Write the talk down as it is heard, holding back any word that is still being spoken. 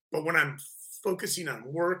But when I'm focusing on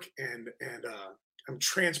work and I'm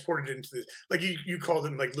transported into this, like you call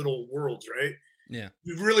them like little worlds, right? Yeah.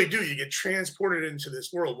 You really do. You get transported into this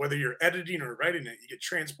world, whether you're editing or writing it. You get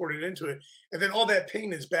transported into it, and then all that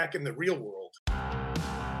pain is back in the real world.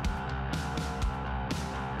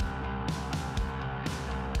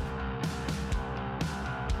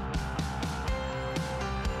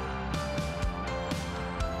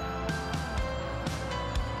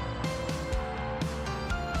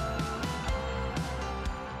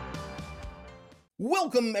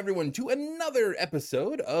 Welcome, everyone, to another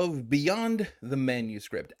episode of Beyond the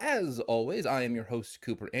Manuscript. As always, I am your host,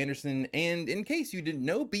 Cooper Anderson, and in case you didn't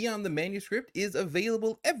know, Beyond the Manuscript is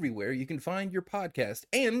available everywhere you can find your podcast.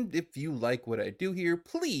 And if you like what I do here,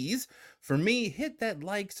 please, for me, hit that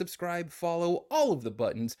like, subscribe, follow, all of the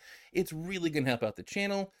buttons. It's really going to help out the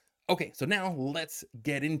channel. Okay, so now let's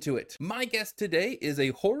get into it. My guest today is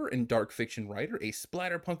a horror and dark fiction writer, a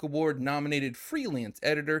Splatterpunk Award nominated freelance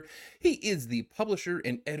editor. He is the publisher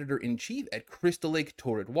and editor-in-chief at Crystal Lake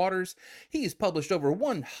Torrid Waters. He has published over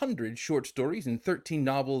 100 short stories and 13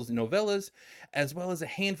 novels and novellas, as well as a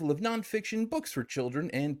handful of nonfiction, books for children,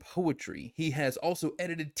 and poetry. He has also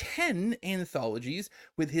edited 10 anthologies,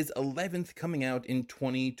 with his 11th coming out in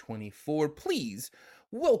 2024. Please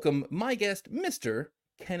welcome my guest, Mr.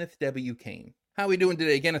 Kenneth W. Cain. How are we doing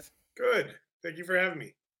today, Kenneth? Good. Thank you for having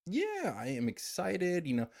me. Yeah, I am excited.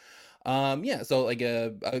 Yeah, so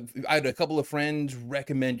I had a couple of friends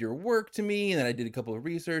recommend your work to me, and then I did a couple of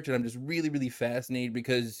research, and I'm just really, really fascinated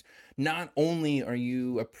because not only are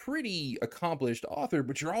you a pretty accomplished author,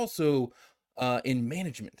 but you're also in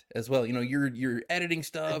management as well. You're editing Thank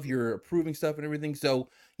stuff, you. you're approving stuff and everything. So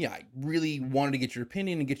yeah, I really wanted to get your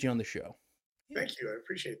opinion and get you on the show. Yeah, Thank you. I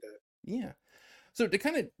appreciate that. yeah. So to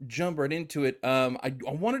kind of jump right into it, I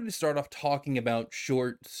wanted to start off talking about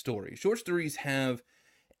short stories. Short stories have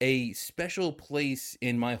a special place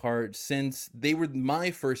in my heart since they were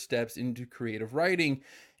my first steps into creative writing.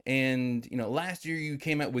 And last year you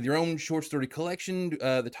came out with your own short story collection.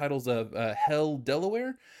 The titles of Hell,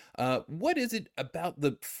 Delaware. What is it about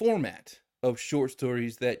the format of short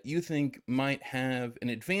stories that you think might have an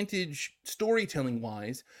advantage storytelling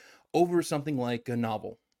wise over something like a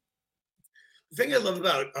novel? The thing I love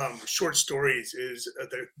about short stories is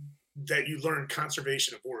that you learn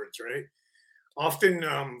conservation of words, right? Often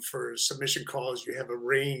for submission calls, you have a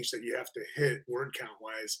range that you have to hit word count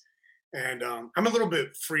wise. And I'm a little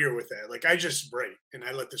bit freer with that. Like I just write and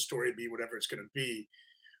I let the story be whatever it's going to be.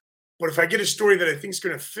 But if I get a story that I think is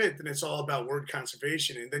going to fit, then it's all about word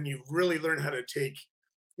conservation. And then you really learn how to take,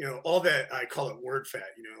 all that I call it word fat,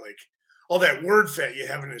 like all that word fat you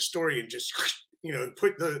have in a story and just,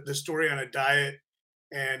 put the story on a diet.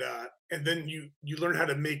 And then you learn how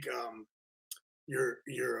to make your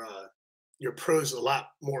your uh, your prose a lot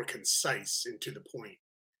more concise and to the point.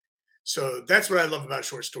 So that's what I love about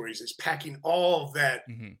short stories is packing all of that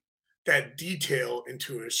detail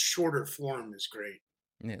into a shorter form is great.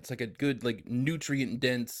 Yeah, it's like a good, like, nutrient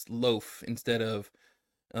dense loaf instead of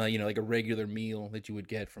like a regular meal that you would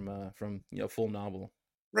get from a full novel.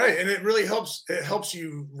 Right, and it helps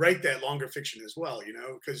you write that longer fiction as well,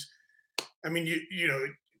 because I mean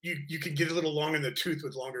you can get a little long in the tooth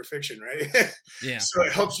with longer fiction, right? Yeah, So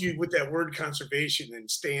it helps you with that word conservation and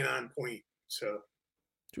staying on point. So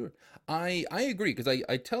sure. I agree because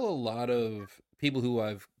I tell a lot of people who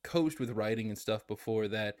I've coached with writing and stuff before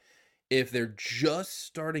that if they're just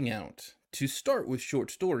starting out, to start with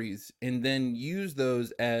short stories and then use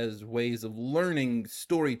those as ways of learning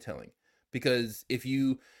storytelling. Because if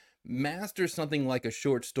you master something like a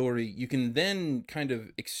short story, you can then kind of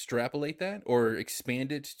extrapolate that or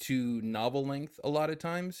expand it to novel length a lot of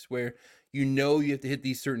times, where you have to hit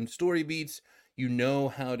these certain story beats,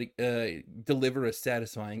 how to deliver a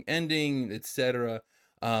satisfying ending, etc.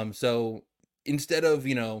 So instead of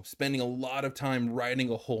spending a lot of time writing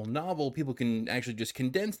a whole novel, people can actually just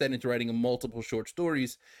condense that into writing a multiple short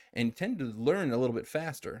stories and tend to learn a little bit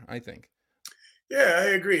faster, I think. yeah, I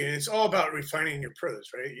agree, and it's all about refining your prose,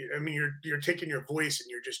 right? I mean, you're taking your voice and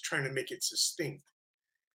you're just trying to make it succinct,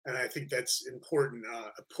 and I think that's important,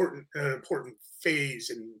 an important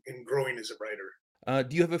phase in growing as a writer.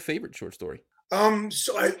 Do you have a favorite short story?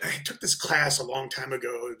 So I took this class a long time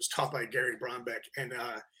ago. It was taught by Gary Brombeck, and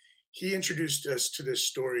he introduced us to this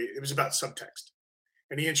story. It was about subtext,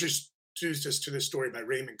 and he introduced us to this story by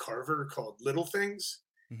Raymond Carver called "Little Things,"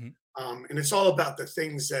 Hmm. and it's all about the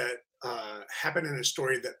things that happen in a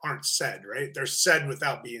story that aren't said. Right? They're said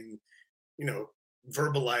without being, you know,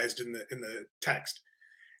 verbalized in the text.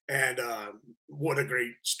 And what a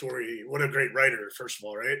great story! What a great writer! First of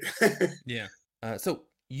all, right? Yeah. So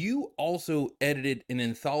You also edited an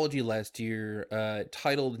anthology last year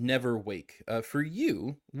titled Never Wake. For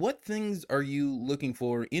you, what things are you looking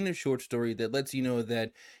for in a short story that lets you know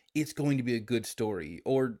that it's going to be a good story?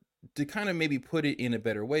 Or to kind of maybe put it in a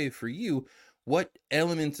better way for you, what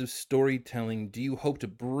elements of storytelling do you hope to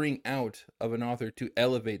bring out of an author to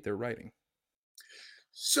elevate their writing?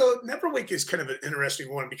 So Neverwake is kind of an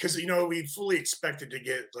interesting one because we fully expected to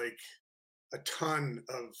get like a ton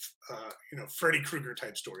of Freddy Krueger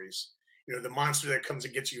type stories. The monster that comes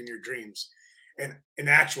and gets you in your dreams. And in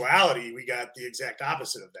actuality, we got the exact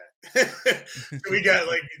opposite of that. So we got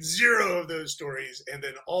like zero of those stories, and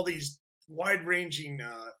then all these wide-ranging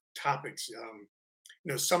topics.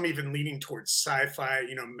 Some even leaning towards sci-fi,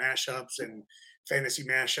 mashups and fantasy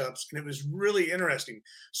mashups, and it was really interesting.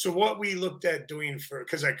 So what we looked at doing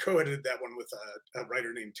because I co-edited that one with a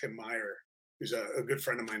writer named Tim Meyer, who's a good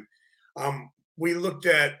friend of mine. We looked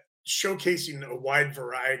at showcasing a wide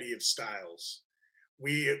variety of styles.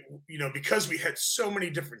 Because we had so many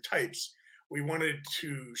different types, we wanted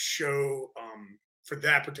to show for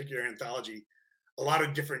that particular anthology a lot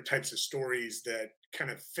of different types of stories that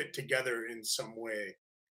kind of fit together in some way.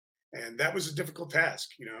 And that was a difficult task,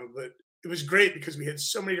 but it was great because we had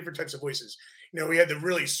so many different types of voices. We had the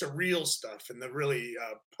really surreal stuff and the really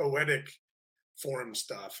poetic form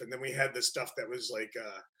stuff. And then we had the stuff that was like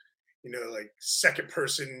second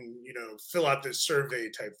person, fill out this survey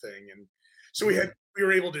type thing. And so Yeah. we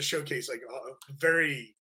were able to showcase like a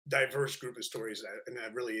very diverse group of stories. And I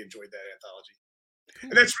really enjoyed that anthology.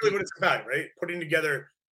 And Cool. that's really what it's about, right? Putting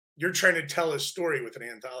together, you're trying to tell a story with an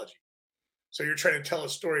anthology. So you're trying to tell a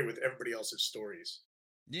story with everybody else's stories.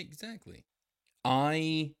 Yeah, exactly.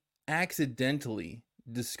 I accidentally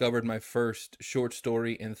discovered my first short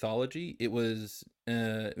story anthology. It was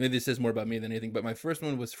maybe this says more about me than anything, but my first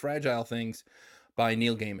one was Fragile Things by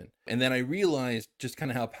Neil Gaiman. And then I realized just kind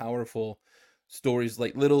of how powerful stories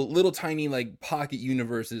like little tiny like pocket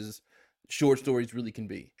universes short stories really can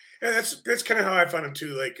be. And that's kind of how I found them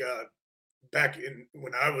too. Like back in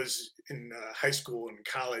when I was in high school and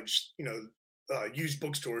college, used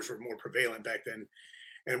bookstores were more prevalent back then.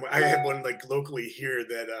 And I had one like locally here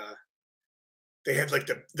that they had like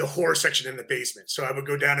the horror section in the basement. So I would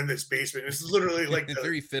go down in this basement. It's literally like the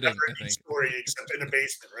Very fitting, I never-ending think. story, except in a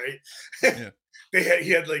basement, right? Yeah. He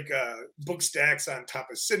had like book stacks on top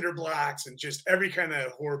of cinder blocks and just every kind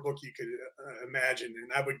of horror book you could imagine.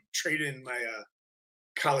 And I would trade in my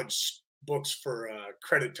college books for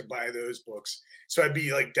credit to buy those books. So I'd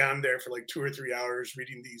be like down there for like 2 or 3 hours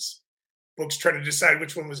reading these books, trying to decide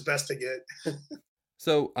which one was best to get.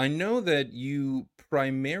 So I know that you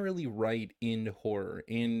primarily write in horror,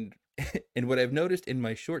 and and what I've noticed in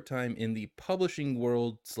my short time in the publishing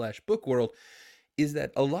world slash book world is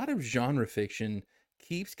that a lot of genre fiction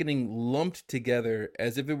keeps getting lumped together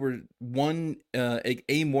as if it were one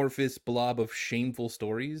amorphous blob of shameful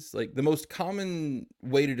stories. Like the most common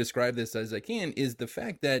way to describe this as I can is the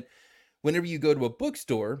fact that whenever you go to a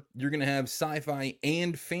bookstore, you're going to have sci-fi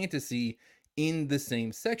and fantasy in the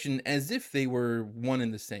same section as if they were one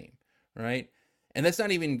and the same, right? And that's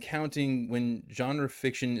not even counting when genre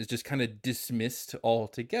fiction is just kind of dismissed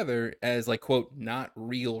altogether as like quote not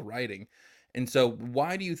real writing. And so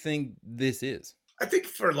why do you think this is? I think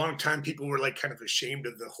for a long time people were like kind of ashamed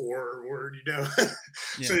of the horror word. So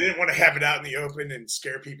Yeah. they didn't want to have it out in the open and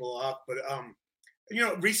scare people off. But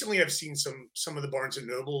recently I've seen some of the Barnes and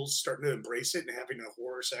Nobles starting to embrace it and having a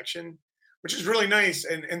horror section, which is really nice.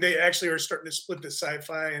 And they actually are starting to split the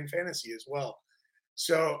sci-fi and fantasy as well.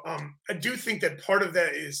 So I do think that part of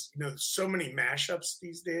that is so many mashups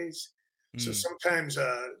these days. So Mm, sometimes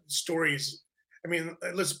stories. I mean,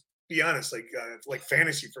 let's be honest. Like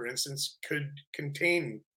fantasy, for instance, could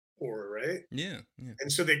contain horror, right? yeah, yeah.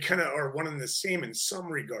 And so they kind of are one and the same in some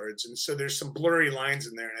regards. And so there's some blurry lines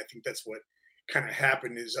in there, and I think that's what kind of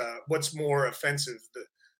happened. Is what's more offensive,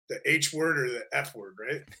 the H word or the F word,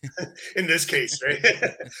 right? In this case, right?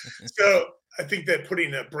 So I think that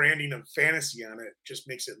putting a branding of fantasy on it just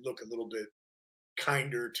makes it look a little bit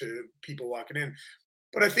kinder to people walking in.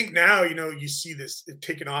 But I think now, you see this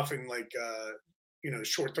taken off in like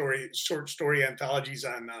short story anthologies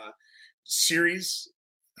on series,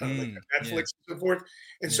 like Mm, Netflix yeah, and so forth.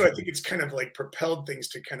 And so yeah. I think it's kind of like propelled things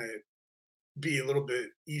to kind of be a little bit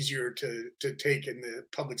easier to take in the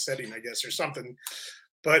public setting, I guess, or something.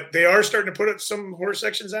 But they are starting to put up some horror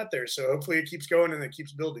sections out there, so hopefully it keeps going and it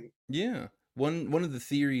keeps building. Yeah. One of the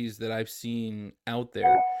theories that I've seen out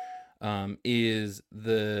there is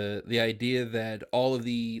the idea that all of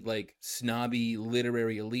the like snobby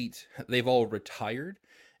literary elite they've all retired,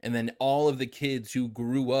 and then all of the kids who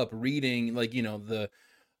grew up reading like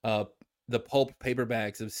uh the pulp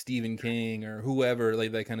paperbacks of Stephen King or whoever,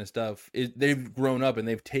 like that kind of stuff, they've grown up and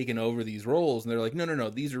they've taken over these roles, and they're like, no, no, no,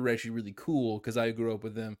 these are actually really cool because I grew up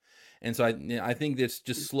with them, and so I think that's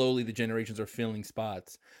just slowly the generations are filling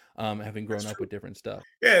spots, having That's grown up true. with different stuff.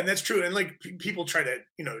 Yeah, and that's true. And like people try to,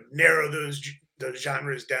 narrow those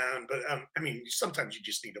genres down, but I mean, sometimes you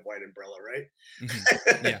just need a white umbrella, Hmm.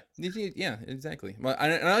 right? Yeah, yeah, exactly. Well,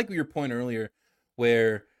 and I like your point earlier,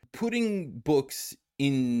 where putting books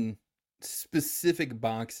in specific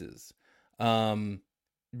boxes, um,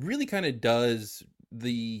 really kind of does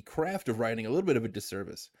the craft of writing a little bit of a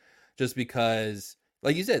disservice, just because,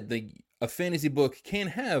 like you said, a fantasy book can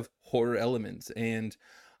have horror elements, and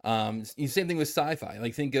same thing with sci-fi.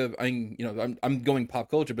 Like think of, I'm going pop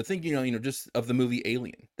culture, but think, just of the movie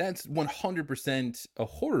Alien. That's 100% a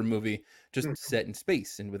horror movie, just Mm. set in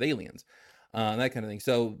space and with aliens, that kind of thing.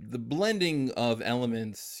 So the blending of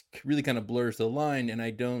elements really kind of blurs the line, and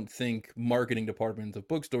I don't think marketing departments of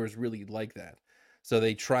bookstores really like that. So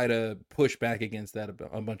they try to push back against that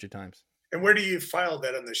a bunch of times. And where do you file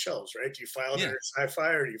that on the shelves, right? Do you file it Yeah, under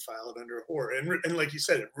sci-fi or do you file it under horror? And like you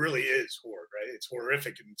said, it really is horror, right? It's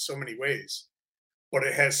horrific in so many ways, but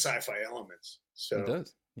it has sci-fi elements. it So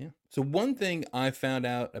does. Yeah. So one thing I found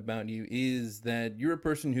out about you is that you're a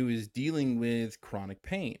person who is dealing with chronic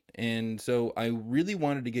pain. And so I really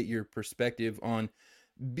wanted to get your perspective on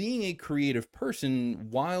being a creative person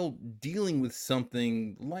while dealing with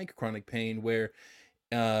something like chronic pain, where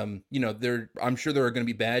I'm sure there are going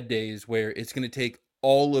to be bad days where it's going to take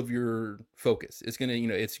all of your focus. It's going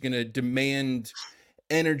to, it's going to demand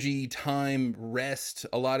energy, time, rest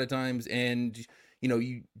a lot of times, and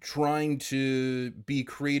you trying to be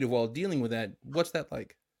creative while dealing with that. What's that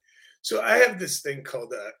like? so I have this thing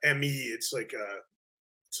called ME. It's like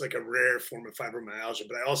a rare form of fibromyalgia,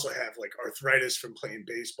 but I also have like arthritis from playing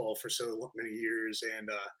baseball for so many years, and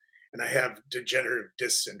I have degenerative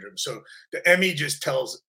disc syndrome. So the ME just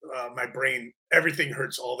tells my brain everything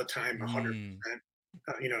hurts all the time, Mm, 100%,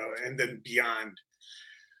 and then beyond.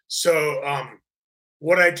 So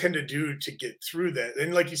what I tend to do to get through that,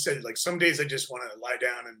 and like you said, like some days I just want to lie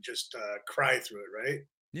down and just cry through it, right?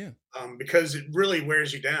 yeah. Because it really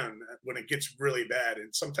wears you down when it gets really bad,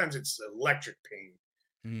 and sometimes it's electric pain.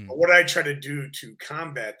 Mm, But what I try to do to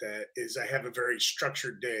combat that is I have a very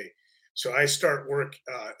structured day. So I start work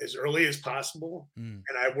as early as possible mm,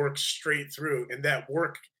 and I work straight through. And that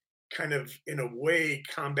work kind of, in a way,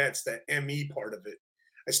 combats that ME part of it.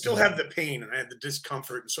 I still mm, have the pain and I have the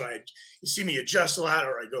discomfort. And so you see me adjust a lot,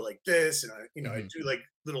 or I go like this, and I mm, do like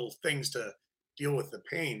little things to deal with the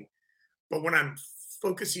pain. But when I'm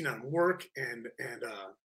focusing on work and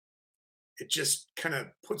it just kind of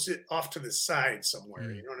puts it off to the side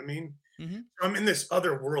somewhere. You mm, know what I mean? mm, I'm in this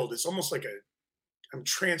other world. It's almost like I'm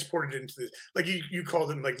transported into this, like you call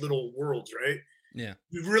them like little worlds, right? yeah.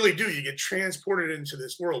 You really do. You get transported into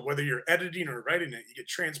this world, whether you're editing or writing it, you get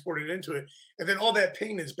transported into it. And then all that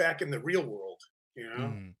pain is back in the real world.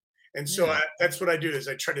 Mm, And so yeah. that's what I do is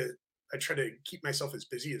I try to keep myself as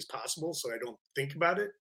busy as possible so I don't think about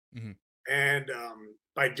it. Mm, And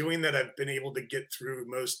by doing that, I've been able to get through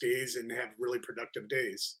most days and have really productive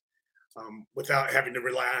days without having to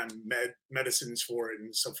rely on medicines for it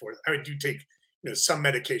and so forth. I do take some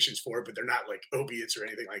medications for it, but they're not like opiates or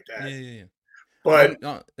anything like that. yeah, yeah, yeah. But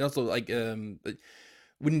Also, like,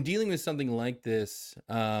 when dealing with something like this,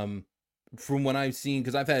 from what I've seen,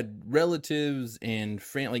 because I've had relatives and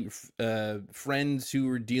friends who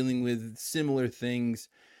are dealing with similar things,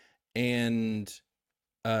 and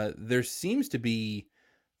there seems to be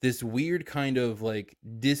this weird kind of like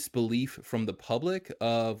disbelief from the public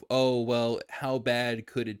of, oh well, how bad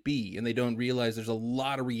could it be, and they don't realize there's a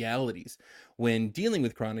lot of realities when dealing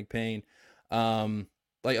with chronic pain. um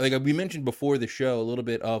like we mentioned before the show a little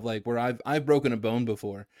bit of like where I've broken a bone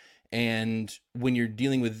before, and when you're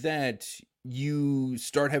dealing with that, you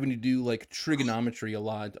start having to do like trigonometry a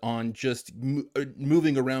lot on just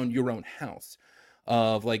moving around your own house,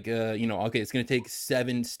 of like, okay, it's going to take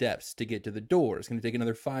 7 steps to get to the door, it's going to take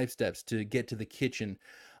another 5 steps to get to the kitchen.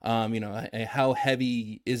 How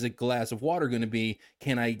heavy is a glass of water going to be,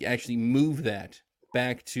 can I actually move that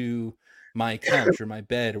back to my couch or my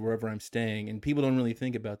bed or wherever I'm staying? And people don't really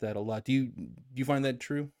think about that a lot. Do you find that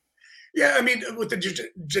true? yeah, I mean, with the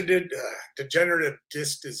degenerative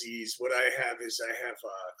disc disease, what I have is I have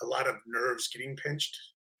a lot of nerves getting pinched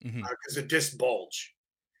Mm-hmm. because the disc bulge,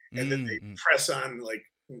 and then they Mm-hmm. press on like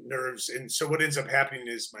nerves, and so what ends up happening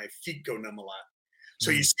is my feet go numb a lot.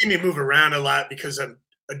 So you Mm-hmm. see me move around a lot because I'm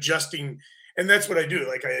adjusting, and that's what I do.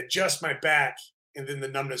 Like I adjust my back and then the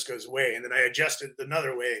numbness goes away, and then I adjust it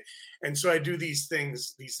another way. And so I do these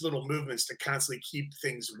things, these little movements to constantly keep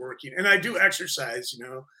things working. And I do exercise,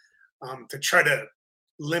 to try to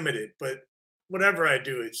limit it. But whatever I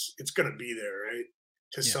do, it's going to be there, right?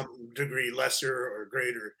 To Yeah. some degree, lesser or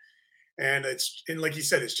greater. And like you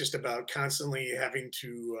said, it's just about constantly having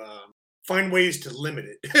to find ways to limit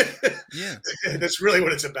it. Yeah. That's really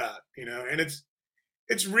what it's about, And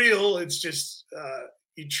it's real. It's just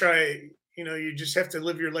you try. You just have to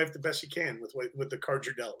live your life the best you can with the cards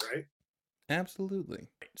you're dealt, right? Absolutely.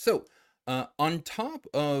 So, on top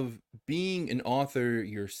of being an author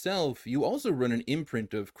yourself, you also run an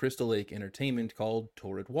imprint of Crystal Lake Entertainment called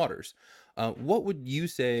Torrid Waters. What would you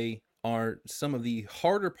say are some of the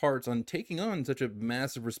harder parts on taking on such a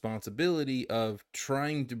massive responsibility of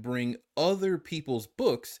trying to bring other people's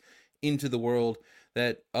books into the world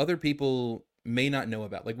that other people may not know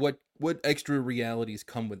about? Like, what extra realities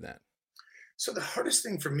come with that? So the hardest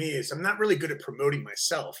thing for me is I'm not really good at promoting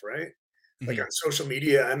myself, right? Like Mhm. on social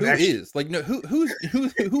media, I'm Who actually, is like no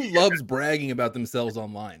who loves bragging about themselves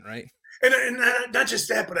online, right? and not just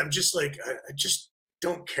that, but I'm just like I just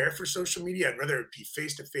don't care for social media. I'd rather be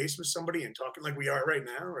face to face with somebody and talking like we are right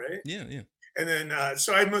now, right? Yeah, yeah. And then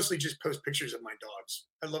so I mostly just post pictures of my dogs.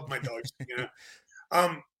 I love my dogs,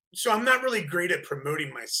 Um, so I'm not really great at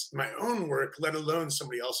promoting my own work, let alone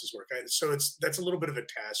somebody else's work. So that's a little bit of a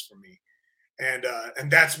task for me.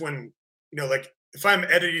 And that's when, like if I'm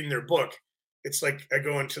editing their book, it's like I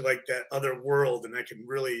go into like that other world and I can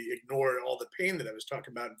really ignore all the pain that I was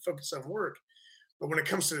talking about and focus on work. But when it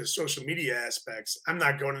comes to the social media aspects, I'm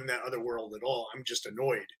not going in that other world at all. I'm just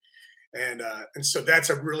annoyed. And so that's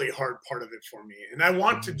a really hard part of it for me. And I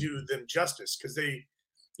want to Mm, do them justice because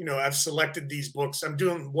I've selected these books. I'm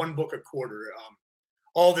doing one book a quarter.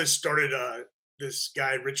 All this started, this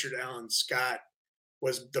guy, Richard Allen Scott,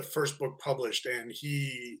 was the first book published, and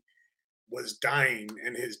he was dying,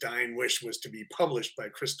 and his dying wish was to be published by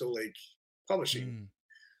Crystal Lake Publishing. mm,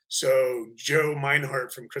 So Joe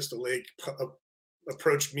Meinhardt from Crystal Lake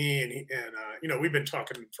approached me, and we've been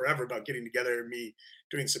talking forever about getting together, and me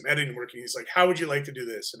doing some editing work. And he's like, "How would you like to do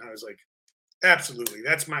this?" And I was like, "Absolutely.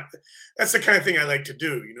 That's the kind of thing I like to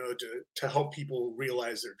do, to help people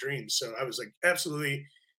realize their dreams." So I was like, "Absolutely."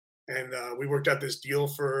 And we worked out this deal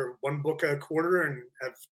for one book a quarter, and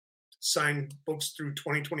have signed books through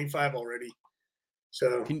 2025 already.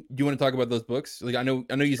 So do you want to talk about those books? Like I know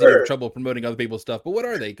you said you have sure. trouble promoting other people's stuff, but what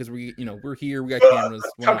are they? Because we're here, we got Well,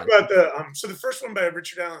 cameras. Why talk not? about the first one by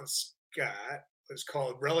Richard Allen Scott was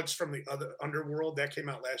called Relics from the Other Underworld. That came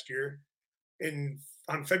out last year. In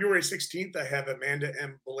On February 16th, I have Amanda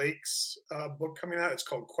M. Blake's book coming out. It's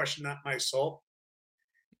called Question Not My Salt.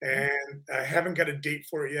 Mm, And I haven't got a date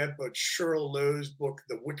for it yet, but Cheryl Lowe's book,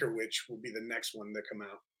 The Wicker Witch, will be the next one to come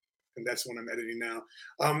out. And that's one I'm editing now.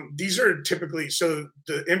 These are typically, so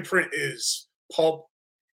the imprint is pulp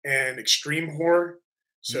and extreme horror.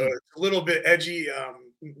 So mm. it's a little bit edgy.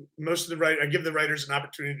 Most of I give the writers an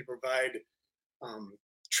opportunity to provide um,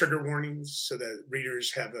 trigger warnings so that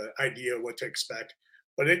readers have an idea what to expect.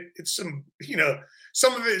 But it's some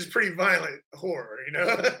of it is pretty violent horror.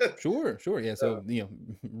 Sure, sure. Yeah. So, So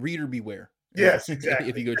reader beware. yes, If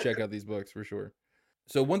exactly. you go check out these books for sure.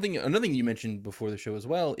 So another thing you mentioned before the show as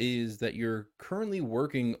well is that you're currently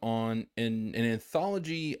working on an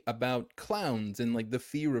anthology about clowns and like the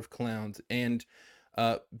fear of clowns and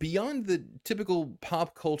beyond the typical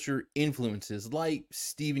pop culture influences like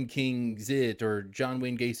Stephen King's It or John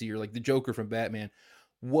Wayne Gacy or like the Joker from Batman.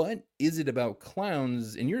 What is it about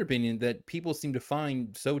clowns, in your opinion, that people seem to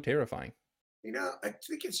find so terrifying? I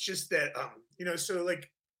think it's just that, so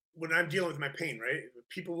like when I'm dealing with my pain, right?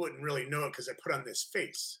 People wouldn't really know it because I put on this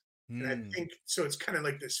face. And I Hmm. think so it's kind of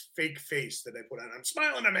like this fake face that I put on. I'm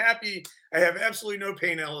smiling, I'm happy, I have absolutely no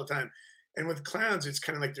pain all the time. And with clowns, it's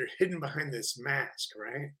kind of like they're hidden behind this mask,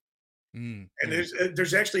 right? Mm, And yeah.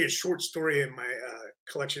 there's actually a short story in my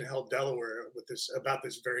collection, Held Delaware, with this about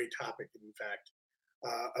this very topic. In fact,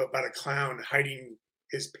 about a clown hiding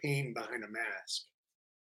his pain behind a mask,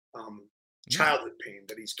 um, Mm, childhood pain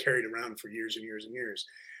that he's carried around for years and years and years.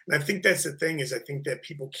 And I think that's the thing is I think that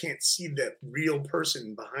people can't see that real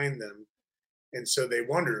person behind them, and so they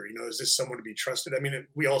wonder, is this someone to be trusted? I mean,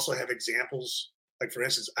 we also have examples. Like for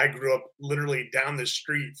instance, I grew up literally down the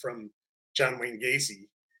street from John Wayne Gacy.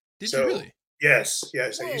 did you So really? yes,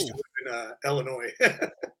 yes, I used to Whoa. live in Illinois.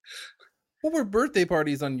 What were birthday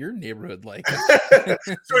parties on your neighborhood like?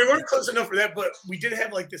 So we weren't close enough for that, but we did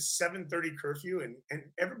have like this 7:30 curfew, and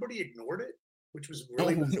everybody ignored it, which was Oh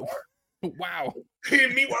really no. bizarre. Wow.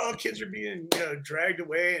 And meanwhile, kids are being dragged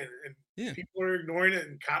away, and Yeah. people are ignoring it,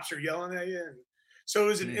 and cops are yelling at you. And so it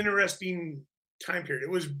was an Mm, interesting time period. It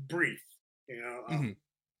was brief, you know, Mhm.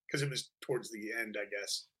 because it was towards the end, I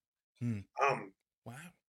guess. Mm. Um,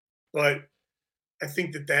 Wow. but I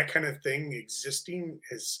think that that kind of thing existing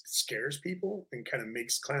is scares people and kind of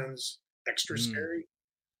makes clowns extra Mm. scary.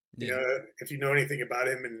 You Yeah. know, if you know anything about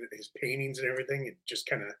him and his paintings and everything, it just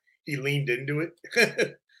kind of he leaned into it.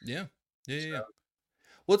 Yeah. Yeah, yeah, So, yeah.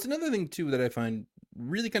 Well, it's another thing too that I find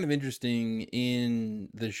really kind of interesting in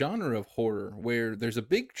the genre of horror, where there's a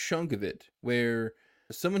big chunk of it where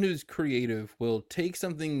someone who's creative will take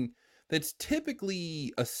something that's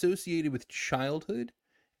typically associated with childhood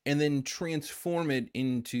and then transform it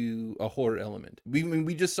into a horror element.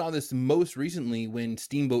 We just saw this most recently when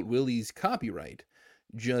Steamboat Willie's copyright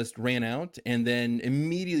just ran out, and then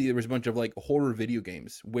immediately there was a bunch of like horror video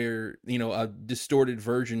games where a distorted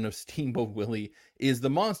version of Steamboat Willie is the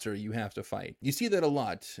monster you have to fight. You see that a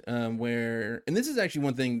lot, where, and this is actually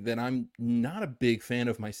one thing that I'm not a big fan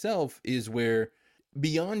of myself, is where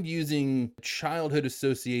beyond using childhood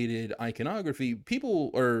associated iconography,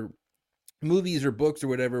 people or movies or books or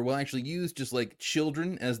whatever will actually use just like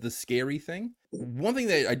children as the scary thing. One thing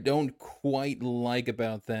that I don't quite like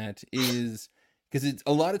about that is because it's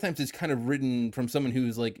a lot of times it's kind of written from someone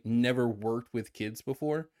who's like never worked with kids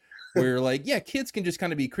before, where like, yeah, kids can just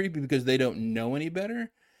kind of be creepy because they don't know any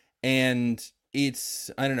better. And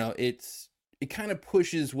I don't know, it kind of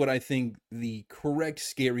pushes what I think the correct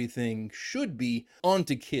scary thing should be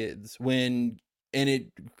onto kids when, and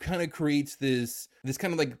it kind of creates this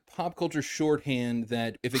kind of like pop culture shorthand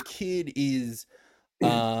that if a kid is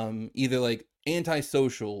either like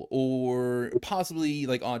antisocial or possibly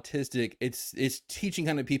like autistic, it's teaching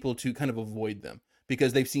kind of people to kind of avoid them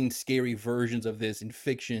because they've seen scary versions of this in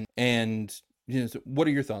fiction. And so what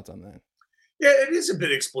are your thoughts on that? yeah, it is a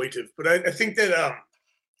bit exploitive, but I think that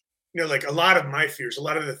like a lot of my fears, a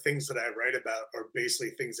lot of the things that I write about are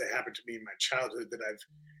basically things that happened to me in my childhood that I've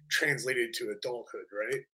translated to adulthood,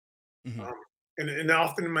 right? Hmm. Um, and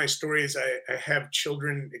often in my stories, I have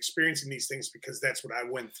children experiencing these things because that's what I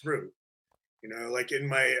went through. You know, like in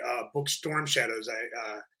my book Storm Shadows,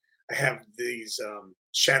 I have these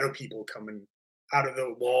shadow people coming out of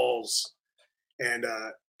the walls and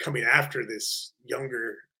coming after this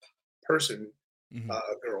younger person, Hmm. a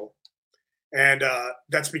girl, and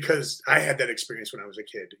that's because I had that experience when I was a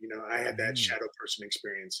kid. You know, I had that Mm, shadow person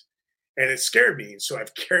experience, and it scared me. So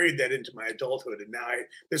I've carried that into my adulthood, and now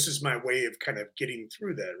this is my way of kind of getting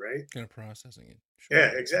through that, right? kind of processing it. Yeah,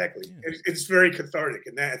 Sure. exactly. Yeah. It's very cathartic,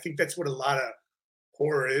 and I think that's what a lot of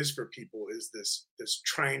horror is for people is this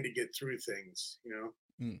trying to get through things,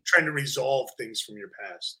 Mm. trying to resolve things from your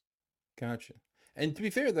past. Gotcha. And to be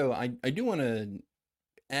fair though, I do want to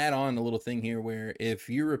add on a little thing here where if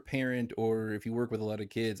you're a parent or if you work with a lot of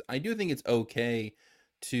kids, I do think it's okay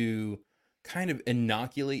to kind of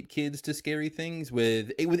inoculate kids to scary things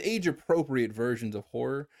with age appropriate versions of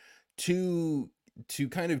horror to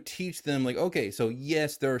kind of teach them like, okay, so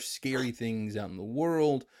yes, there are scary things out in the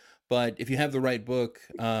world, but if you have the right book,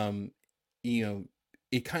 you know,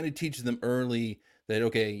 it kind of teaches them early that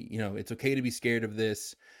okay, it's okay to be scared of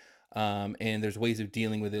this, and there's ways of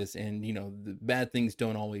dealing with this, and the bad things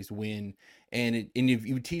don't always win. And if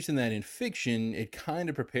you teach them that in fiction, it kind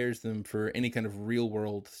of prepares them for any kind of real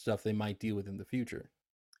world stuff they might deal with in the future.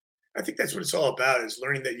 I think that's what it's all about is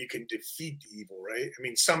learning that you can defeat the evil, right? I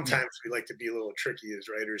mean, Yeah. sometimes we like to be a little tricky as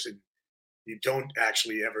writers and you don't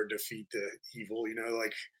actually ever defeat the evil,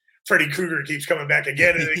 like Freddy Krueger keeps coming back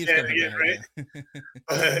again and He's again and coming again, back, right?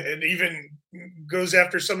 yeah. And even goes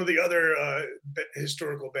after some of the other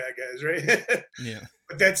historical bad guys, right? Yeah.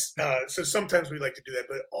 But that's so sometimes we like to do that,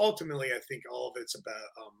 but ultimately, I think all of it's about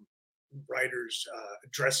writers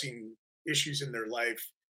addressing issues in their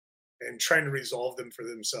life and trying to resolve them for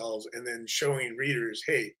themselves, and then showing readers,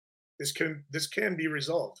 hey, this can be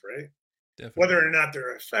resolved, right? Whether Definitely. or not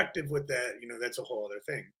they're effective with that, that's a whole other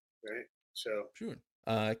thing, right? So, Sure.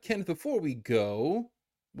 Kenneth, before we go,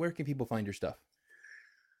 where can people find your stuff?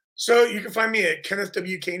 so you can find me at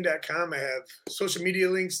kennethwkane.com. I have social media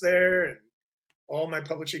links there and all my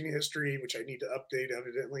publishing history, which I need to update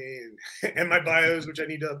evidently, and my bios, which I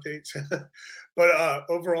need to update. But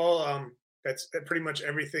overall, that's pretty much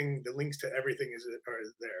everything. The links to everything are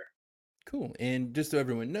there. Cool. And just so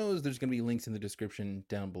everyone knows, there's going to be links in the description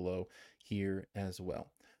down below here as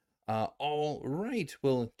well. All right.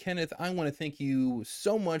 Well, Kenneth, I want to thank you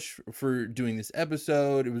so much for doing this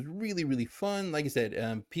episode. It was really, really fun. Like I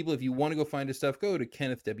said, people, if you want to go find his stuff, go to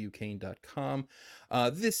kennethwkane.com.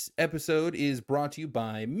 This episode is brought to you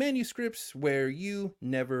by Manuscripts, where you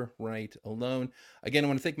never write alone. Again, I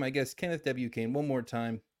want to thank my guest, Kenneth W. Kane, one more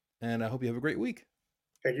time, and I hope you have a great week.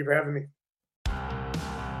 Thank you for having me.